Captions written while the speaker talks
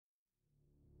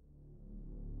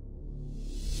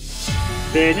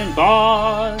Spinning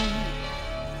bonds.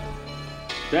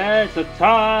 There's a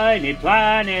tiny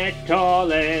planet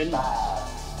calling. 5,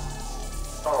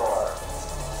 4,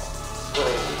 3,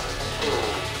 2,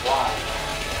 1.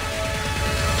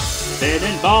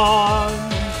 Spinning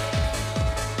bonds.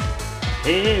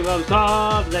 Heroes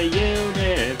of the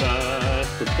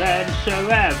universe, adventure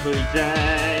every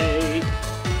day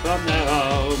from their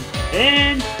home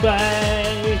in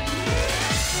space.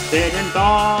 Spinning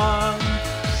bonds.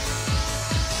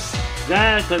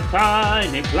 There's a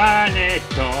tiny planet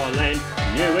calling,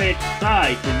 new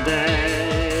exciting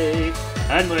day,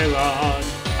 and we're on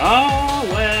our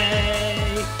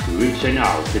way, reaching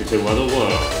out into other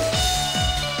worlds.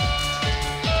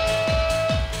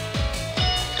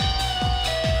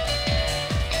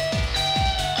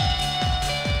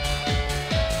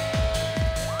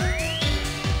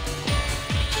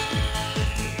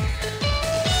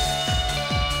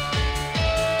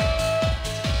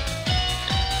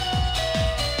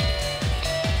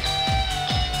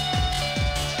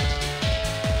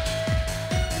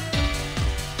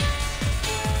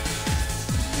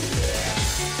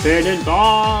 Spinning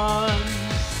bonds,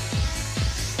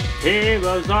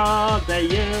 heroes of the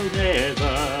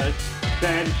universe,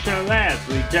 adventure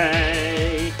every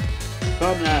day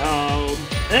from their home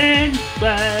in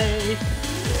space.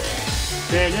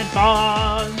 Spinning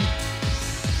bonds,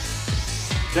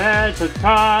 there's a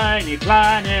tiny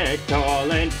planet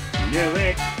calling, new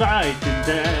exciting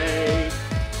day,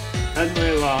 and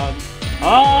we're on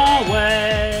our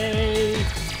way.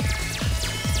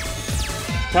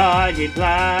 Tiny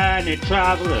planet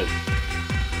travelers,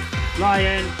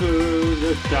 flying through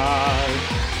the stars,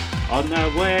 on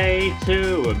their way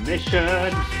to a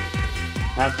mission,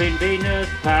 passing Venus,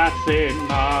 passing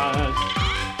Mars,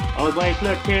 always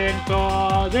looking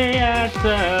for the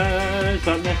answers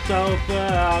on the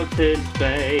sofa out in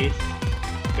space,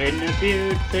 in the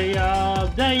beauty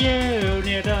of the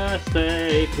universe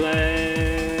they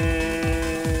play.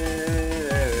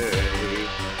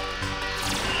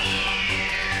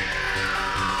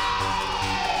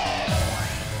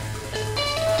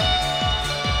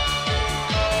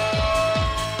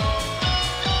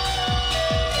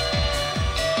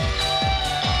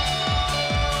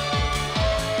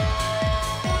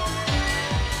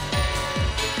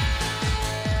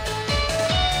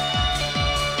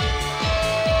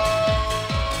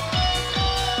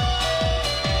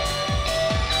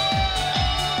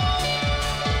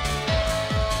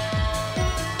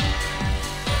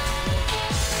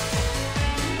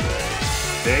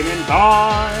 Spinning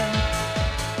bonds,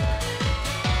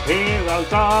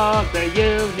 heroes of the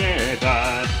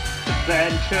universe,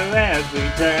 adventure every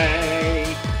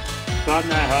day from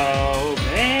their home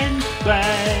in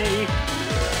space.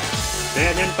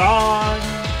 Spinning bonds,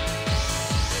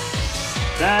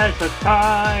 there's a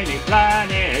tiny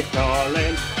planet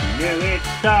calling, new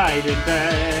exciting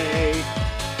day,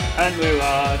 and we're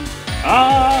on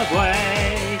our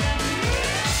way.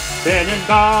 Spinning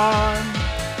bonds.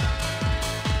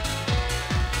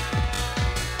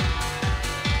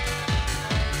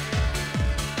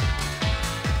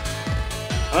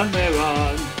 And we're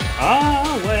on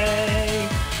our way,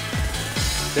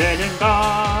 spinning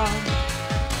bonds.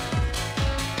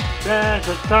 There's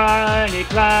a tiny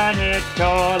planet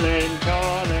calling,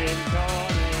 calling,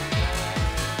 calling.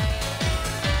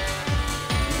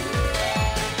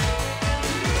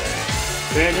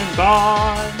 Spinning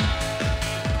bonds.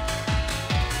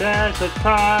 There's a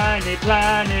tiny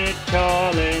planet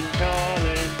calling,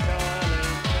 calling, calling.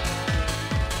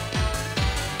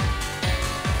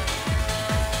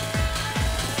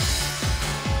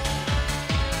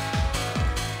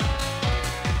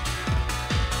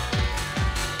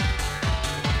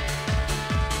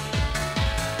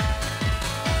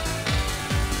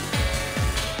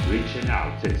 Reaching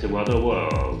out into other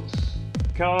worlds.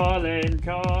 Calling,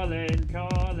 calling,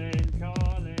 calling.